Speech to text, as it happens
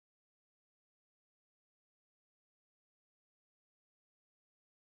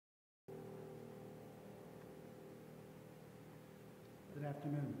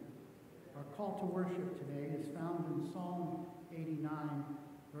afternoon. Our call to worship today is found in Psalm 89,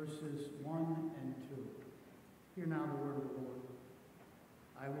 verses 1 and 2. Hear now the word of the Lord.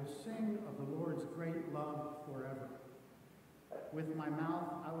 I will sing of the Lord's great love forever. With my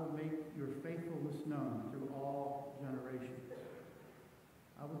mouth I will make your faithfulness known through all generations.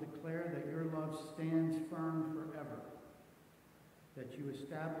 I will declare that your love stands firm forever, that you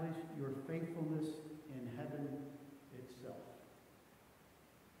establish your faithfulness in heaven itself.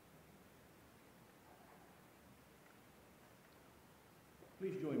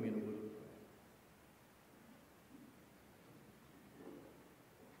 Please join me in a word of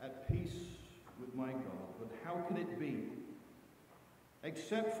prayer. At peace with my God, but how can it be,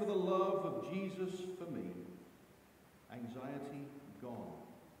 except for the love of Jesus for me? Anxiety gone,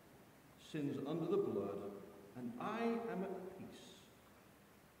 sins under the blood, and I am at peace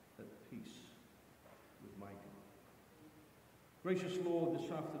with my God. Gracious Lord,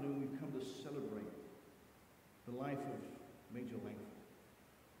 this afternoon we've come to celebrate the life of Major Langford.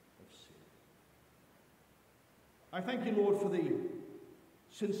 I thank you, Lord, for the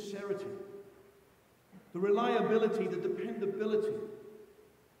sincerity, the reliability, the dependability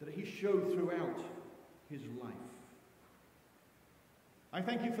that he showed throughout his life. I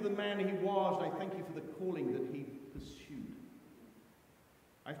thank you for the man he was. I thank you for the calling that he pursued.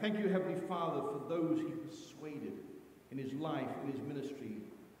 I thank you, Heavenly Father, for those he persuaded in his life, in his ministry,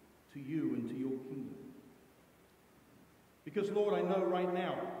 to you and to your kingdom. Because, Lord, I know right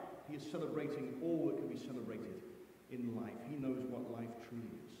now he is celebrating all that can be celebrated in life. He knows what life truly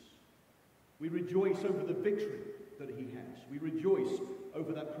is. We rejoice over the victory that he has. We rejoice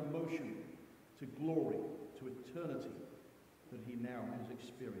over that promotion to glory, to eternity that he now has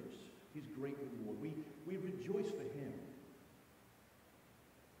experienced. His great reward. We rejoice for him.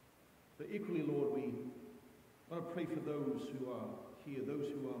 But equally, Lord, we want to pray for those who are here, those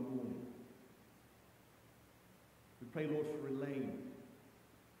who are mourning. We pray, Lord, for Elaine,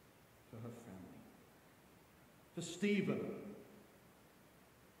 for her family. For Stephen,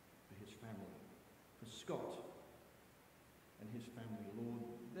 for his family. For Scott and his family, Lord.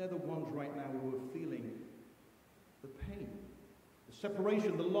 They're the ones right now who are feeling the pain, the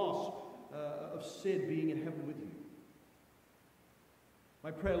separation, the loss of Sid being in heaven with you.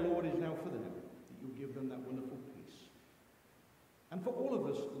 My prayer, Lord, is now for them, that you'll give them that wonderful peace. And for all of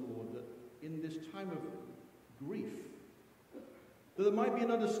us, Lord, that in this time of grief, that there might be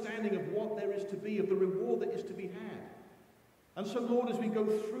an understanding of what there is to be, of the reward that is to be had. And so, Lord, as we go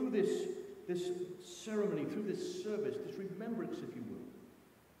through this ceremony, through this service, this remembrance, if you will,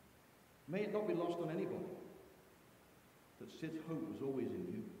 may it not be lost on anybody that Sid's hope was always in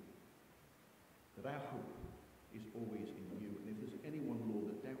you, that our hope is always in you. And if there's anyone, Lord,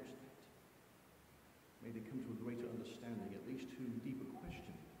 that doubts that, may they come to a greater understanding, at least to a deeper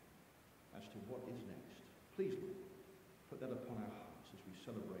question as to what is next. Please, Lord, put that upon our hearts as we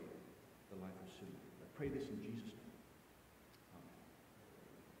celebrate the life of Sid. I pray this in Jesus' name.